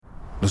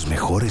Los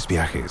mejores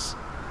viajes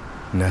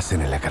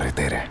nacen en la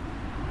carretera,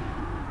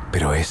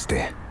 pero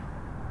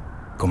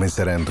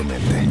comenzará en tu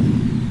mente.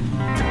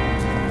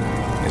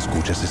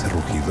 ¿Escuchas ese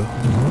rugido?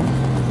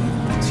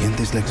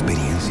 ¿Sientes la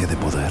experiencia de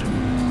poder?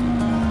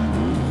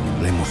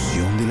 ¿La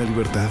emoción de la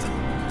libertad?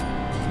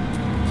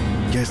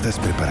 Ya estás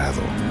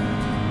preparado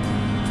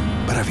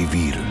para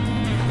vivir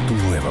tu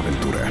nueva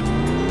aventura.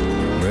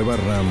 Nueva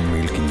Ram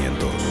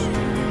 1500.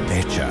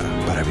 Hecha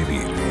para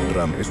vivir.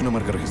 Ram es una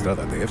marca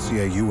registrada de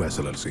FCI US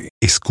LLC.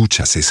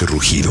 ¿Escuchas ese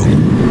rugido?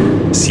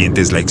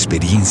 ¿Sientes la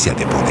experiencia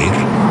de poder?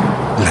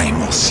 ¿La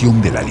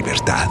emoción de la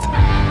libertad?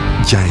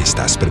 Ya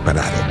estás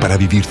preparado para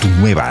vivir tu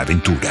nueva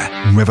aventura.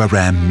 Nueva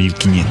Ram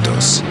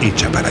 1500.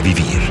 Hecha para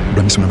vivir.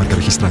 Ram es una marca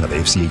registrada de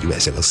FCI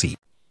US LLC.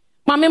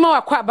 Mamema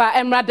wakwaba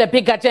emra the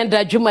big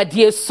agenda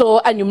jumadie so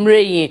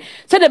anyumreyi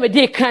se de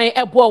medi kan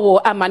ebowo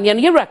amane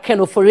no yewra kan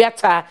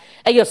oforiata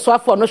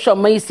eyesoafo no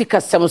hwoma sika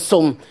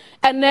semsom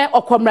ene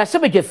okomra se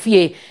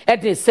bedwafie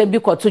ede sembi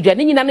kotodwa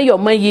ne nyina ne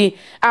yomayi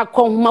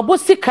akonhumabo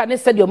sika ne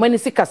se de yomani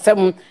sika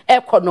sem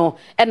ekono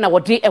ena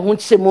wode eho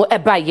nkyemu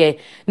ebaye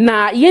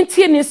na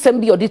yentie ne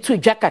sembi ode tu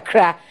dwa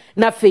kakra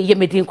na fe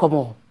yemedi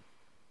nkomo.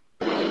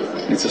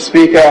 Mr.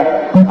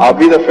 Speaker, I'll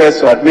be the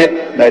first to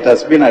admit that it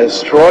has been an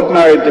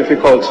extraordinarily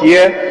difficult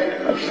year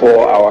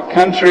for our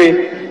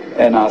country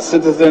and our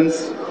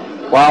citizens.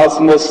 Whilst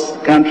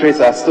most countries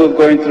are still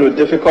going through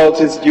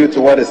difficulties due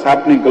to what is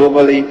happening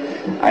globally,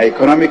 our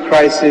economic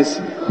crisis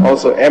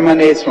also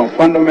emanates from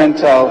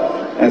fundamental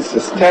and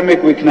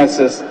systemic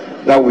weaknesses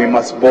that we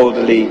must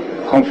boldly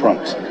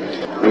confront.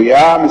 We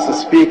are, Mr.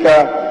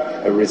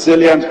 Speaker, a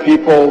resilient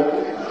people,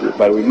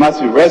 but we must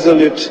be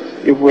resolute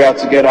if we are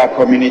to get our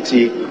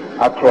community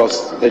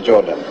across the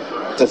Jordan.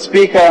 Mr.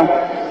 Speaker,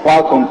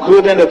 while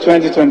concluding the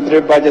 2023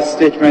 budget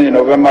statement in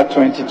November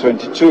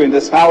 2022 in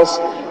this House,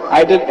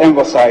 I did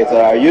emphasize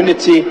that our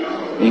unity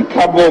in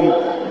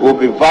Kabul will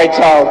be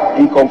vital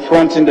in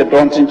confronting the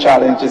daunting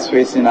challenges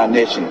facing our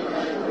nation.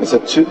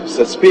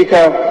 Mr.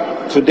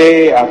 Speaker,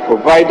 today I've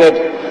provided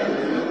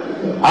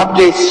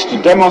updates to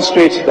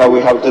demonstrate that we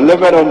have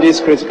delivered on these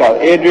critical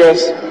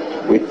areas.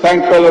 We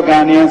thank fellow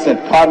Ghanaians and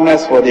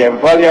partners for their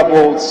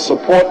invaluable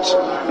support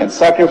and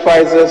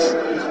sacrifices.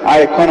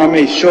 Our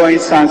economy is showing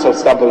signs of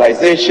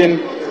stabilization,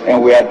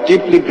 and we are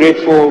deeply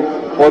grateful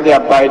for the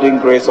abiding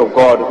grace of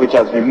God, which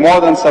has been more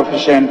than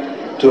sufficient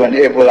to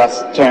enable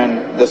us to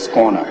turn this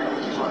corner.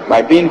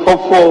 By being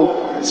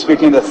hopeful,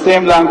 speaking the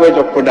same language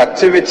of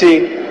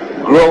productivity,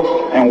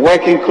 growth, and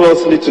working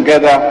closely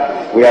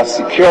together, we are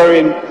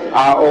securing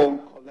our own.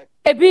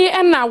 Ebi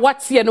ena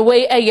watie no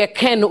we eye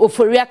ken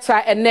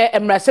oforiata ene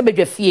emrase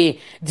bedwafie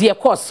die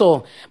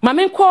koso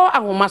mamenko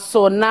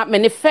ahomaso na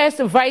many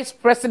first vice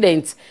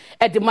president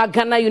edema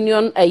Ghana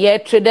Union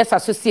Traders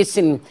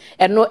Association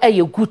eno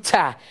eye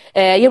guta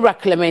yewra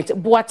Clement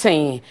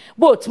Boateng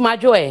both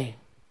majoe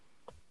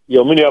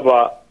yo mini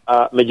aba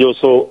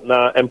mejoso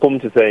na empom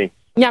te say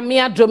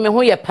nyame adro me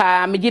ho ye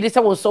pa megidi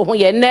se wo so ho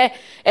ye ne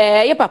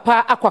ye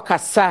papa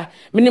akwakasa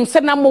minim se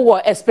na mo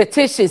wo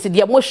expectations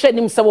de mo hwe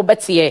nim se wo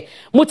bete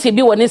muti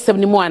bi woni nsem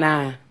ni mu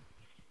ana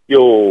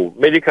yo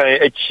medical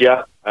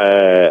echia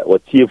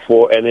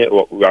watiefo ene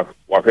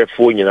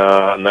wahwefo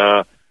nyina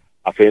na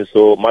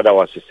afenso mada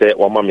wasese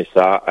wa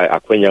mamisa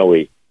akwanya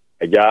we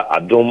eja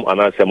adom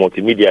anase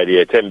multimedia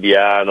de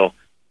tembia no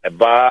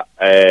eba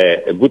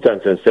gutan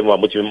sensem wa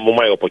muti mo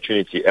my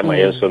opportunity ema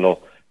yenso no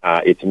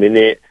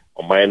etimene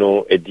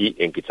omaino edi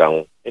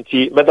enkitaho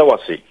enti meda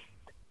wase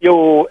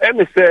yo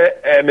emise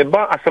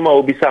meba asema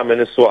obisa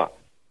amene so a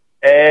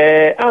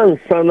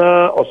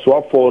ansana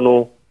osoafo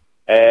no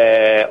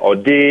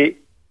odi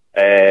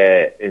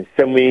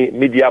nsemi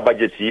media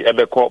budget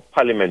ebeko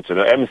parliament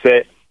no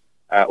emise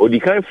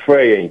odikan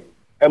frey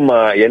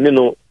ema yene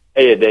no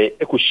eyede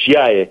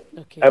ekohyiae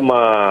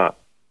ema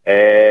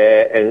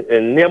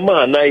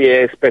nema na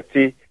ye expect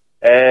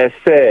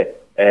se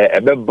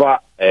ebeba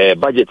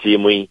budget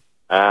yi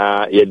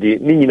yedi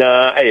ni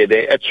nyina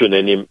ayede etu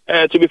nanim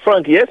to be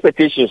frank your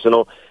expectations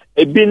no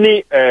ebi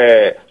ni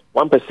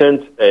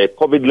 1%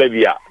 covid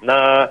levy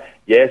na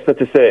ye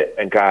expect say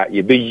enka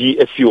ye beyi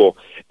efio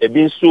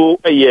ebi nso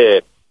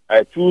eye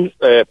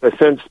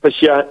 2%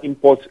 special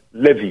import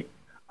levy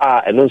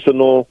eno nso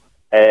no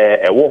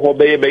ewo ho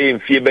beye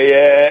mfie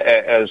beye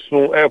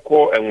enso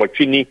eko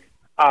enwatwini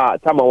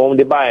tama won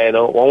de bae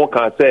no won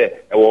kan say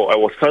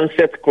ewo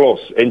sunset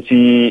clause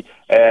enti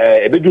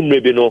ebedum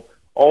rebe no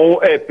on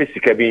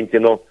pesika bi nti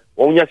no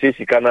wonya se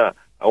sika na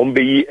on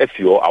beyi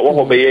afio awo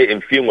ho beye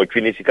emfie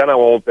nwatwi ni sika na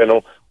won pe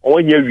no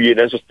on nya wie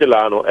na so still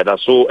ano eda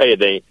so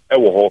eyeden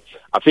ewo ho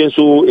afi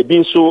so ebi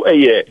nso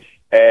eye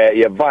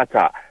ye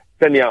vata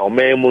senia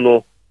omemu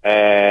no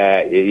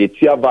ye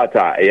tia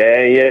vata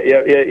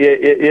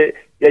ye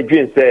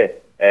dwin se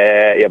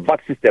ye VAT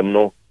system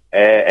no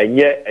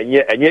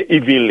enye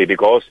evenly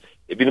because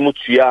ebi no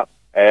tua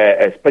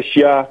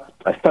special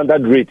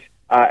standard rate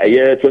a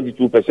year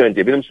 22%,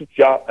 ebi so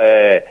tua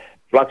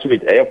flat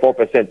rate a year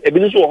 4%.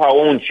 Ebi so ha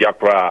won tua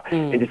kra.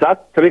 It is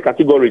that three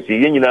categories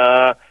ye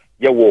nyina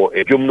ye wo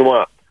edwom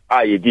no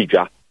a ye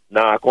didwa.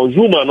 Na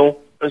consumer no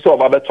nso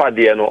oba beto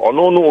ade no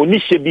ono no oni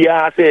hye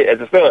bia say as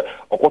say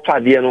okoto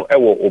ade no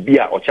ewo obi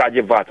a o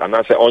charge VAT and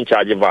say on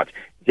charge VAT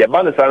the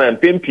ban sana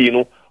mpempi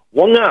no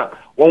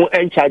won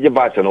en charge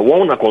VAT no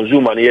won na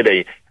consumer no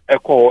yedey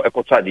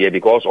ekoto ade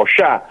because o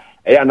sha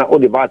na o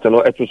de VAT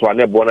no etuso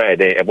na ebo na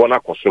yedey ebo na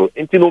koso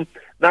ntino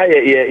na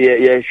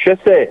ye hwe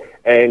say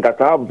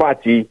ngata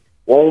VAT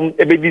won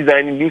ebe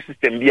design new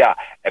system bia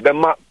ebe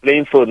ma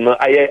playing field no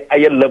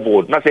aye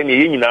leveled na say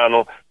ne nyina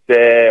no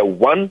the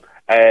one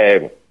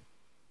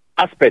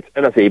aspect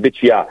and I say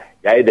betua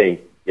ya eden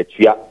ya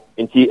tua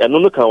nti eno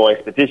no kan wa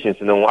expectations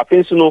no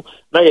afenso no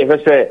na ye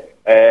say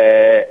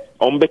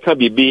on beka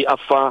bibi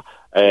afa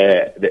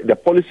the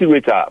policy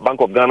rate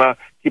Bank of Ghana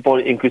keep on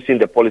increasing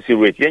the policy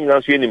rate yen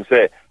nyina so yenim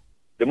say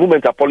the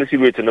moment a policy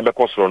rate no be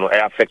cost no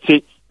affect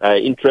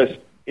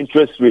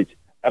interest rate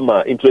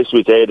ama interest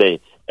rate eden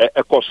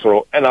cost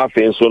and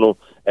afenso no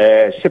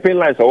shipping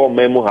lines are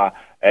memo ha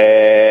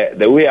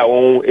the way I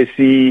won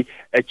see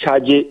a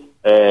charge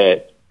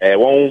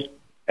one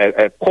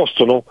cost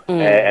no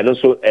and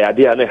also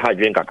idea na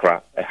hardware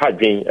kakra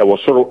hardware was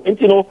so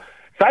no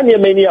sanya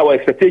many our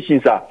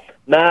expectations are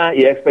na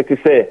you expect to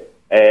say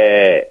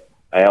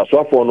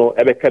so for no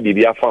ebe ka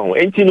bibia fa ho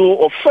no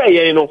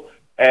ofa no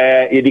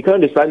you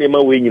decline the sanya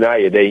ma we nyina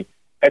ye dey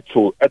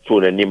eto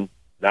nanim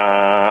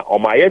na o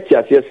ma yeti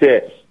ase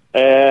say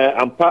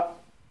ampa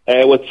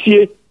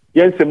watie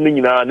yensem no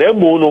nyina na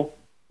emu no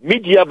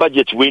media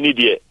budget we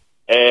need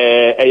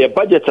there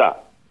budget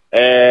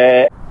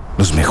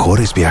Los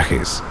mejores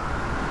viajes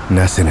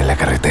nacen en la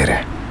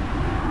carretera,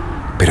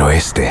 pero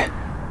este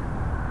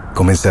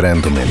comenzará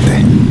en tu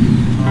mente.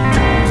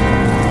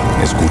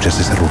 ¿Escuchas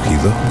ese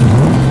rugido?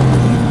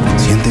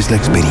 ¿Sientes la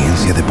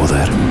experiencia de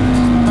poder?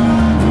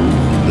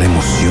 ¿La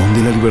emoción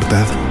de la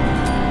libertad?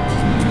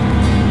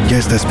 Ya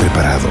estás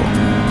preparado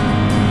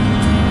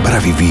para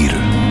vivir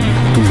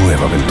tu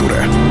nueva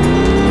aventura.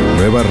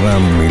 Nueva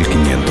RAM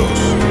 1500.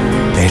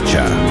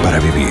 Hecha para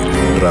vivir.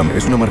 RAM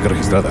es una marca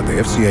registrada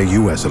de FCA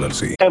US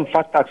LLC. En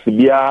fact, tax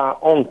bia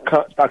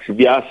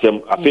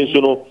sem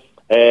apenso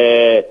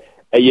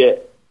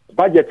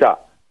budget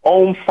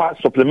on fa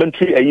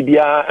supplementary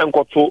bia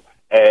enkoto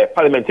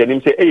parliament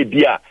enim say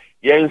bia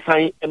yen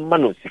san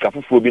emano sika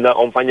fufuo bi na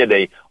on fanye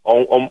dey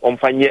on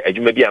fanye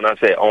adwuma bi ana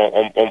say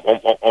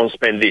on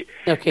spend it.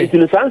 It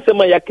is answer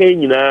ma yakan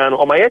nyina no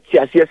o ma yeti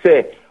ase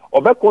say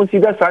obe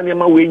consider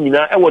sanema we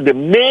nyina e wo the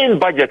main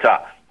budget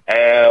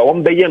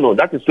on be no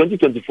that is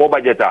 2024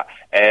 budget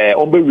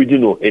on be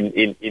reading no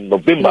in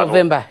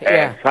November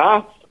yeah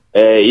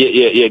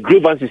yeah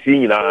grievances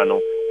nyina no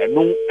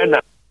eno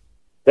na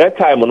that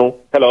time no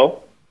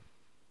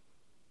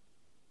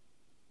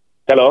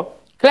hello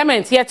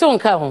Clement yet on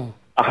ka ho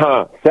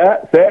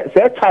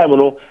say time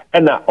no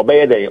na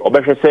obey dey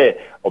obehwe say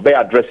obey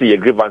address your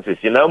grievances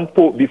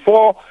mpo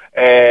before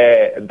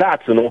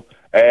that no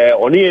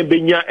oni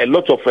ebenya a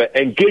lot of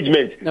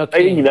engagement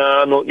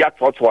nyina no ya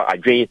toto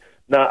adwen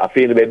na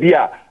afei no be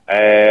bia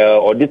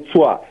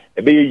odito a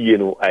ebe yie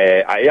no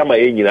ayama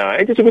nyina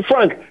and to be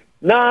frank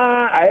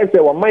na I say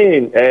one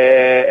mind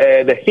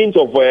the hint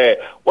of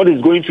what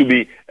is going to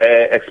be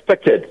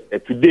expected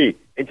today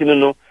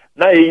no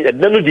na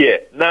no there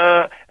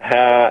na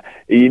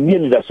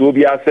ni that so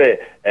bia say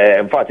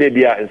in fact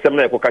bia nsem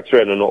na ekoka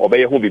kire no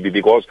obeye ho bibi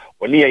because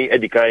oni yen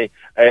edikan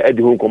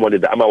edi ho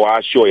commodity ama wa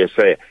sure you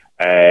say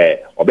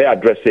obey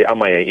address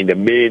am I in the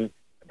main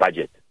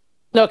budget.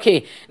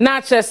 Okay, now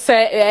just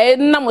say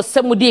na mo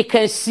semudi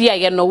kan sia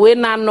ye no we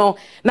na no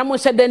na mo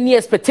se the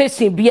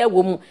expectation bia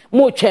wo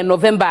mo twa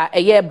November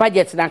ye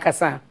budget na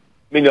kasa.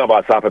 Me know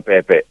about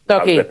pepe.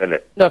 Okay.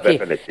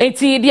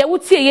 Enti dia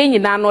wutie ye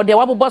nyina no de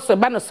wabobọ so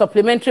ba no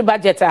supplementary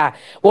budget a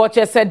wo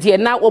che se de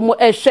na wo mo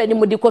ehwe ni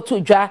mo di koto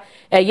dwa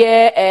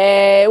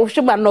ye wo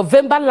hwe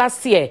November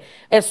last year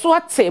so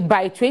ate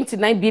by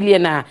 29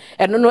 billion a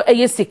eno no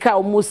eye sika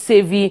o mo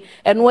save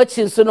eno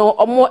achi so no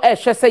o mo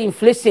ehwe se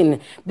inflation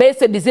be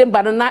se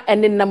December no na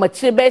ene na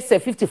machi be se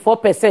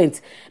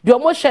 54% de o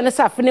mo hwe ne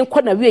sa afene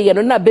kwa na wie ye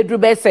no na bedru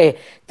be se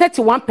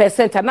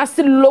 31% and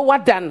still lower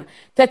than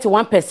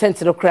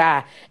 31% no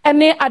kra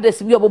ene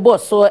others bi obobo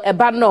so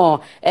eba no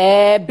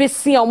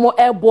besi omo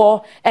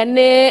ebo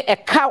ene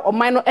eka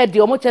oman no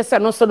ede omo chese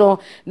no so no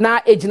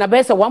na ejina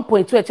be se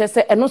 1.2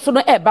 chese eno so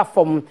no eba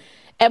from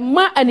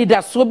emma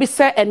anidaso bi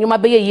se enyuma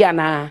be yi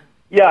ana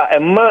yeah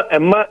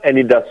emma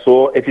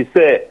anidaso if you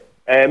say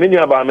menu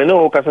aba me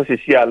no kasa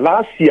sesia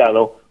last year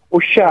no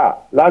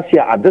last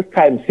year at this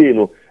time say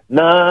no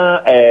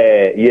na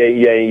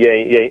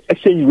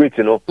exchange rate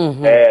no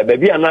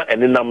baby ana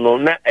enenam no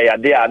na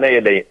eyade ana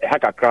yede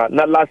hakakra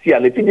na last year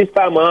na this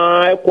time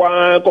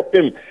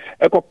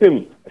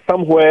ekopim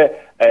somewhere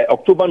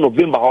October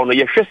November ho no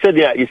ye hwese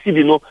dia ye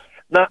sidi no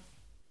na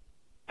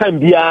time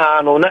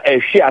bia no na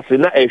ehwiase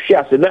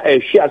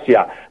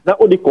na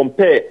odi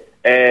compare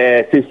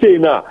say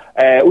na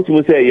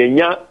ultimately say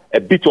yenya a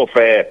bit of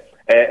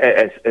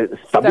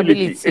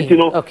stability you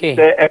know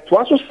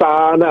twaso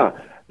sana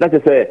that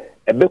is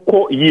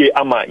ebeko ye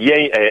ama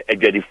yen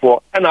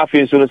agwadifo na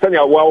afin so no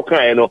sanya wa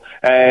kan no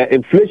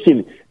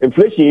inflation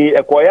inflation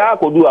ekoya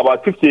kodu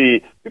about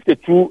 52%.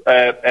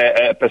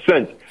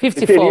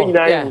 54.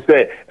 Yeah.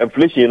 Say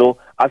inflation no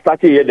I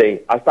started here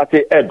I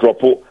started air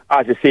drop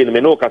as I say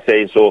no ka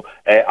say so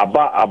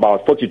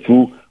about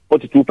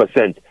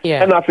 42%.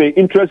 Yeah. And after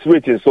interest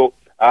rating so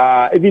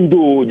even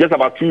though just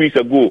about 2 weeks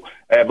ago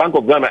Bank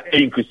of Ghana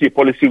increased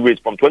policy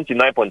rates from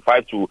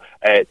 29.5 to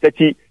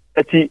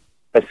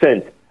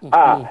 30%.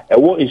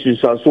 What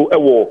institution so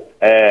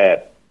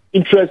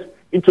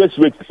interest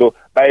rates so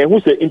by who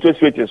say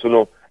interest rates so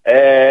no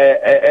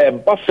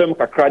bafem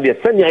kakra de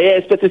senya ye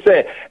expect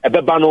say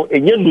ebeba no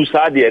enye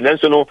lusa de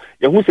nanso no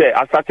ye who say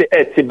asate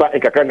etiba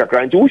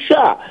kakra nti wo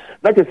sha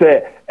that is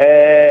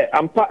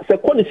ampa se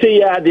koni say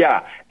ya de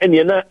a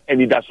ene na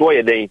enidaso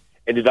ye den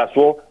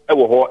enidaso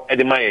ewo ho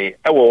edemaye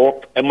ewo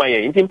ho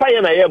emaye nti mpa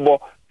ye na ye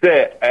bo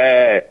say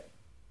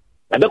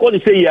abekoni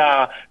say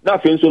ya na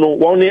afen so no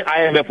won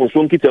IMF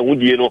so nkita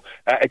hudie no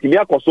etimi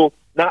akoso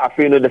na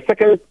afen no the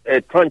second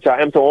tranche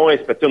am so won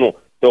expect no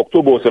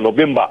October or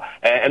November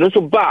and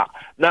also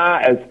na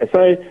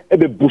assign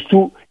ebe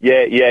busu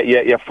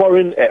ye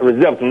foreign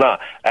reserves na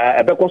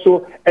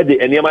ebekoso e de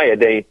enema ye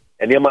den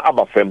enema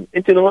abafem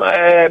nti no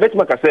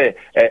betima ka say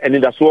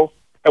enidaso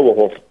ewo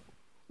ho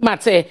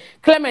Mate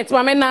Clement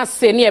Mamena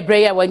se ne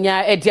ebreya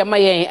wanya ediama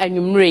yen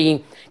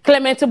anwumre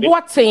Clement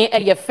Boateng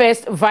ye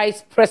first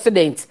vice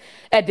president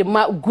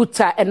edema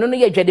guta eno no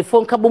ye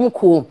dwadefo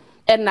nkabomku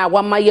na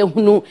wama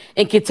yehunu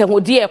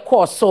nkitehudi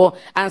ekoso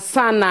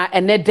ansana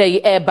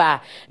enedai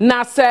eba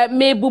na se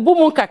mebubu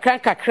mu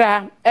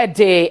kakra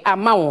de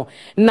amawo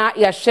na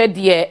ya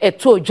hwede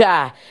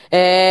etodwa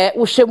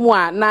wohwemu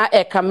a na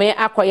ekame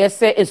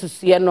akoyese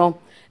esusuye no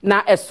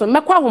na eso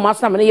mekwa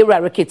homaso na yewura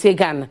Ricketts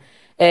Hagan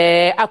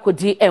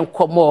akodi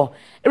enkomo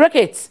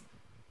Ricketts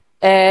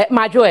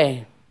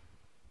majoe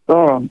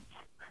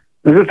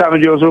this is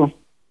Tamajoso.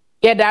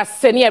 Yeda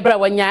seni ebra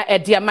wanya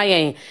ediama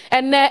yen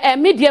ene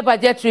media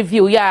budget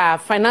review ya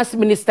finance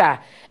minister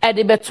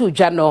ede betu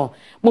jano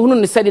muhunu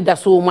ni sedi da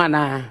so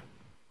mana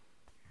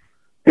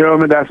yo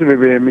me da se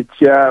bebe me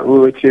tia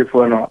o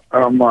chiefo no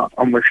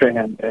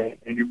hwen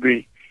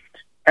enubri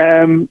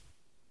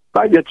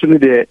budget ni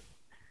de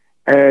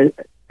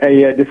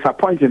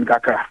disappointing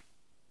kakra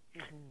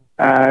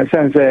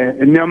sense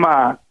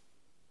nyoma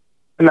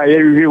na ye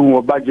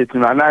review budget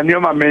no na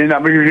nyoma me na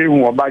me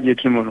review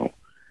budget no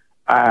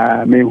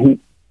mehu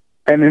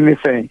and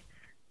anything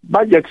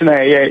budget na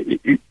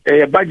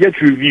a budget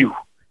review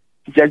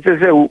just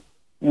say we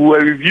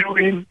were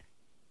reviewing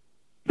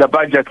the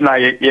budget na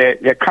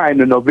a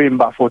kind of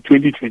November for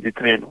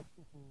 2023 no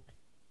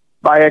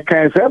by a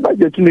kind of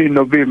budget in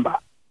November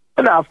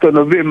and after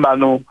November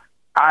no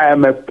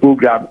IMF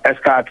program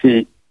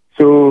SKT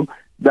so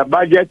the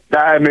budget the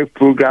IMF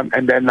program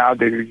and then now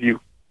the review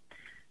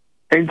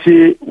and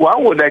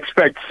one would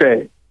expect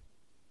say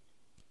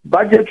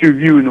budget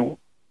review no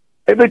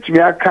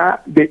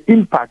the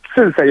impact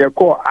since I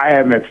call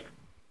IMF.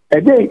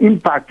 A day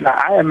impact la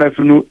IMF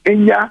no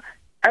enya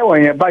I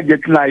want your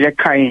budget na ye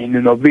kind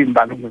in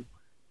November no.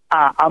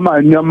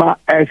 Ama nyoma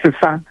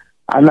esesa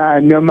ana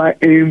nyoma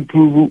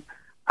improve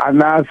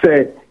ana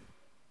say.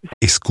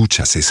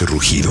 ¿Escuchas ese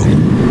rugido?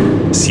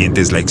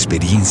 ¿Sientes la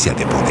experiencia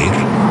de poder?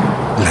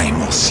 La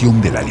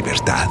emoción de la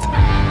libertad.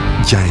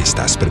 Ya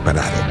estás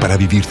preparado para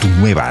vivir tu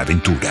nueva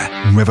aventura.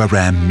 Nueva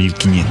Ram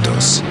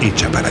 1500,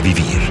 hecha para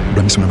vivir.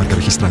 Ram es una marca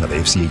registrada de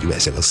FCA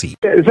US LLC.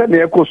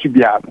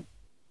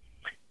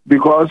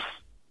 Because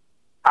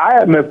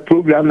IMF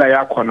program na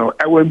yakono,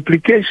 our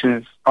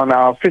implications on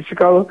our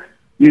physical,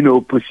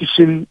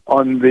 position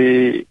on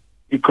the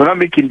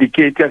economic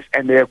indicators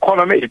and the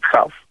economy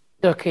itself.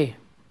 Okay.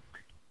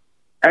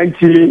 And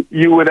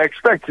you would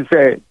expect to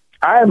say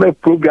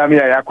IMF program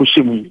ya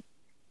yakushimu.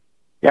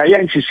 Ya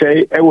yanchi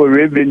say our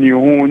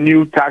revenue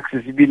new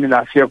taxes being in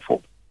a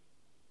for.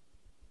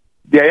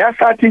 They are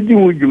starting to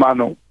do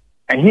jumano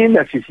and here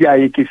na sisi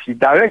ayekisi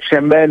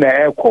direction be na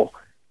eko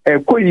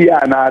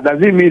year na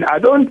doesn't mean I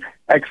don't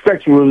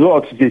expect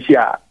results this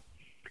year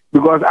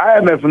because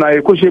IMF na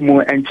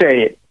ekoshemu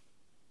enche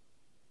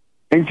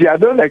and I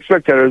don't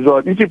expect a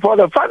result. And for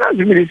the finance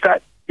minister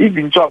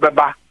even talk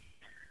about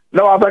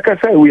now Abaka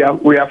say we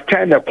have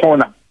turned a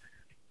corner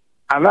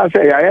and I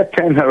say I have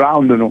turned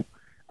around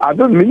I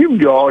don't mean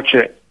the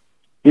orchard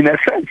in a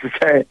sense to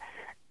say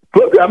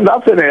program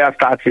after they are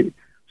started.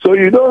 So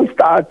you don't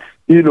start,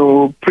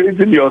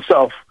 praising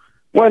yourself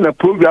when a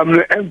program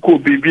enko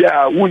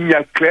bibia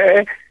unya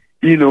clear,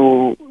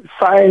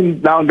 sign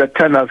down the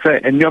tenor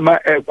say and your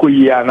enko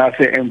yi and I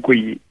say enko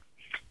yi.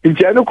 In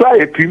general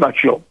cry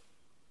premature.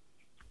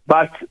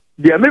 But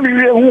there may be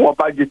who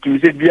budget to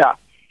say yeah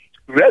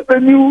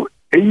revenue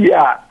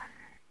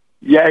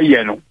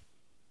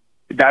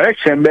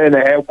direction be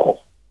na enko.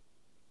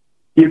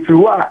 If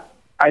you are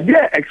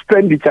idea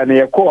expenditure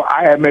na call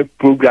IMF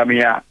program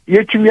here,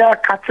 yetumi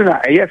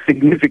akatina a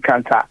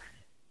significant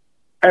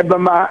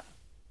ebema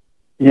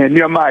ye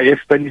nyoma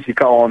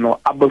expenditure ono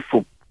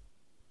abafu.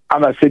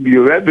 Ana say bi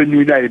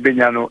revenue na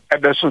ebenya no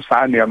ebeso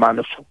sa nyoma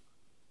no so.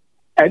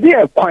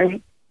 Idea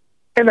kwan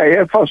and I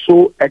have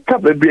also a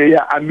couple of years,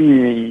 I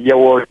mean,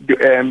 your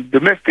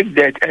domestic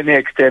debt and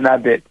external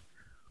debt.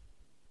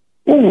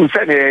 Who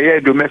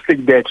said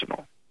domestic debt?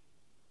 No,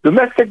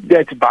 domestic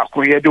debt back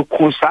when you do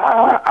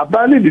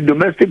abandon the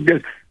domestic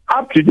debt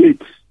up to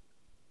date.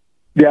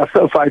 They are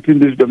still fighting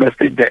this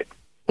domestic debt.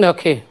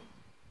 Okay.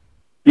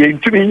 You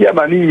to me,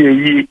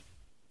 money,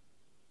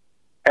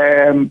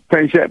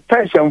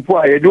 pension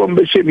for you don't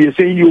be shame. You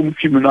say you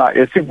female,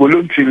 you say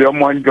voluntary,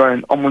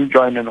 join,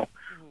 no.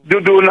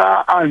 Do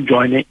not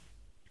join it.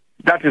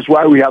 That is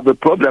why we have a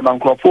problem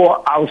and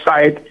for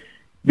outside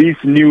this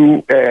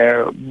new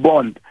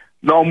bond.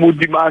 No more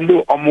demand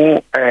or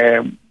more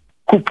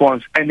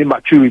coupons and the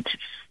maturities.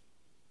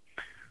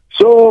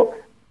 So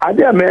I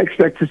may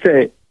expect to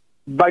say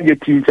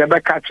budgeting,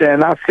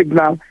 and a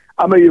signal.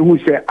 I may who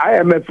say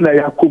IMF na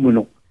ya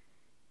kumuno.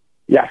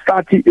 Ya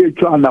starting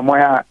H1 na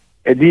moya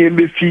a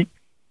DMB fee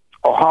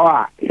or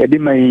how a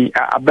dimay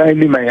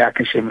abandon my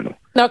akashimino.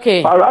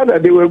 Okay. But rather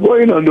they were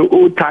going on the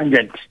old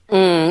tangent.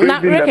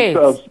 Not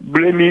themselves,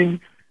 blaming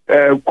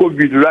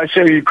COVID,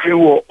 Russia, Ukraine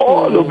war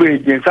all over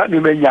against that.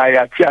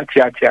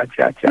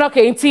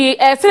 Okay,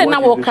 say na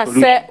wo ka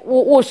say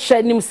wo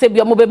hye nim se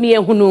bia mo be me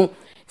ehunu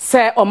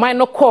say o man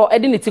no call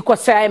edinity ko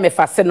say IMF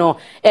ase no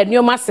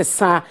enoma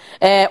sesa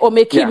o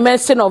make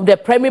mention of the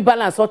primary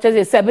balance which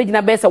is say be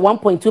gina be say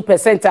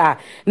 1.2%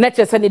 na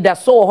chese ni da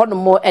so ho no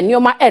mo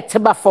enoma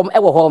eteba from e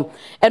wo ho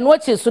and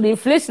what is so the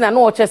inflation na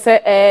no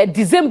chese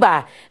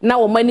December na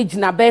o manage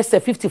na be say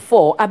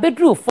 54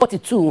 abedru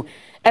 42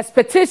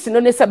 expectation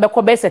no say be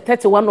ko be say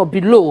 31 or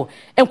below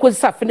enko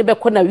safe ne be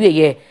ko na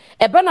wieye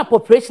ebe na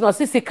population o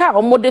sisika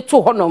o mode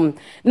to honom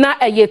na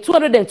eye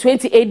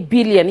 228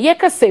 billion ye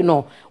ka say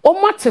no o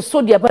mate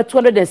so de about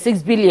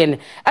 206 billion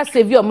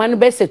asevi o man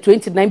be say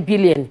 29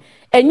 billion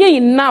enye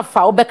enough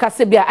a obeka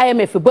se bia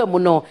IMF ba mu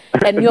no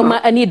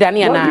enioma ani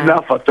dane ana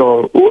enough at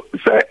all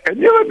say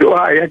enye do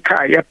ha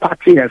ye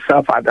party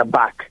yourself at the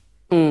back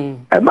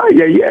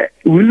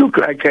we look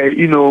like the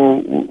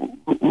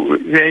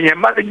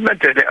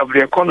management of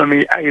the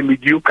economy I am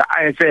mediocre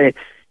I say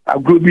a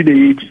group in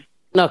the age.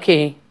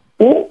 Okay.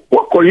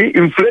 What call you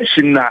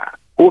inflation na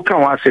o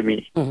kan wa se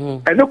me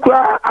and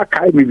okura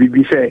akai me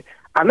bibi say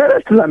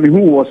another thing me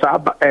who was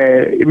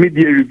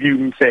media review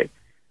me say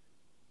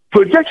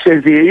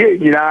projections here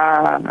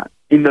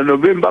in the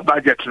November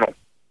budget no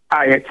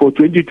for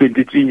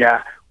 2023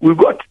 we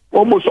got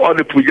almost all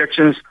the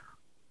projections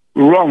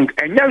wrong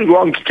and young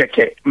wrong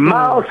keke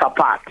miles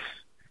apart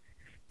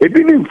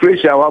ebi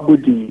inflation wa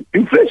body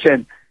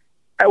inflation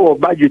our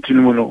budget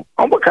no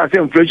can say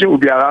inflation will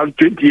be around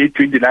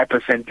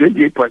 29%,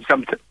 28 point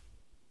something.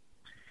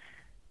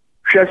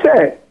 She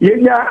say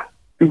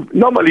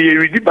normally you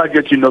read the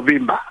budget in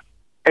November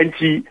and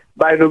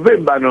by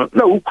November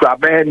no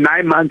could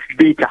 9 months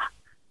data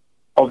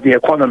of the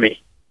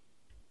economy.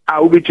 I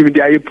will be to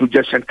the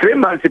projection 3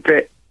 months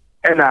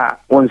and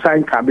one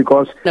sign can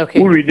because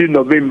we read in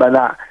November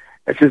now.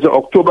 It says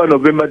October,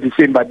 November,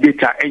 December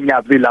data ain't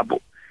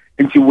available.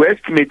 And we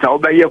estimate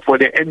over here for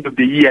the end of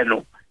the year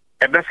no.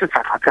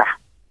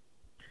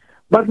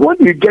 But when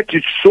you get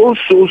it so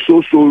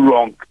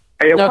wrong,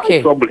 I am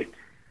troubling.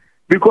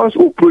 Because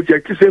who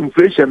projects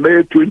inflation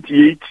by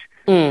 28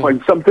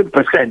 point something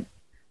 %,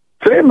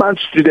 3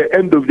 months to the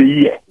end of the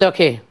year.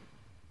 Okay.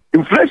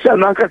 Inflation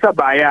nankasa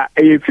baya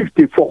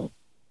 54.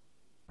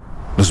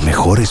 Los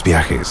mejores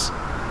viajes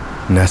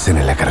nacen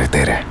en la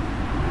carretera,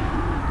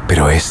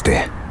 pero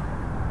este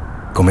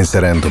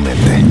comenzará en tu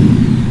mente.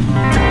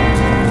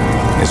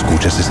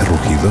 ¿Escuchas ese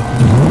rugido?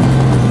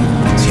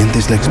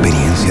 ¿Sientes la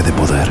experiencia de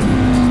poder?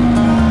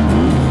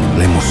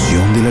 ¿La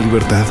emoción de la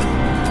libertad?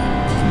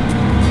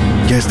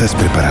 Ya estás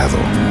preparado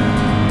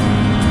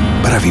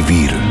para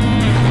vivir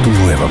tu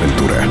nueva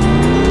aventura.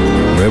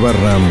 Nueva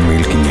RAM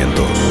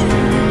 1500.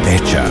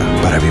 Hecha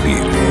para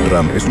vivir.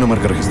 RAM es una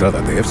marca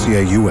registrada de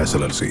FCI US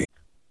LLC.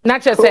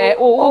 Nacha say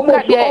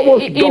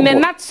in a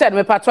nutshell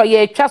me patro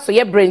ye twa so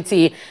ye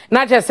brenti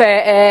nacha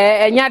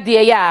say enya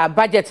de ya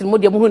budget mu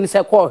de mu hu ni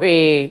say ko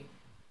hwe.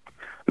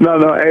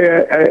 No,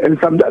 and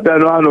some that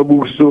are no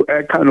books so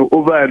kind of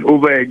over and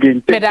over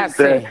again.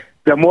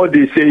 The more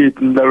they say it,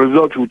 the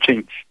result will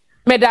change.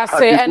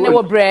 Medase and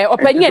no bre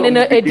opinion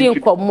no edin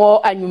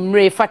komo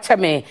anwumre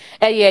fatame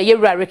ye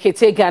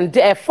Ricketts Hagan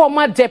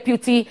former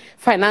deputy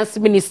finance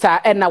minister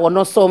na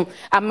wono so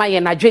amaye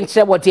na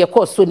dwenkyere wo de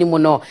ekoso ni mu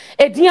no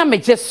edin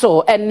amegye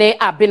so ene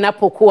abena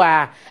poku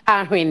a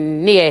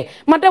ahwen ne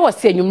mada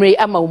wose anwumre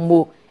ama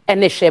umu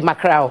ene hwe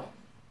makrao.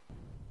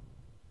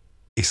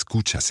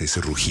 ¿Escuchas ese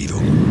rugido?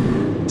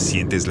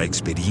 ¿Sientes la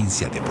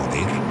experiencia de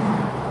poder?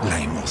 ¿La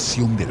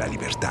emoción de la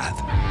libertad?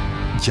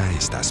 Ya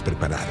estás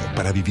preparado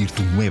para vivir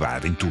tu nueva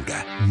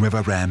aventura.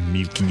 Nueva RAM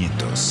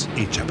 1500,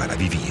 hecha para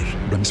vivir.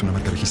 RAM es una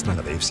marca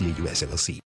registrada de FCI US LLC.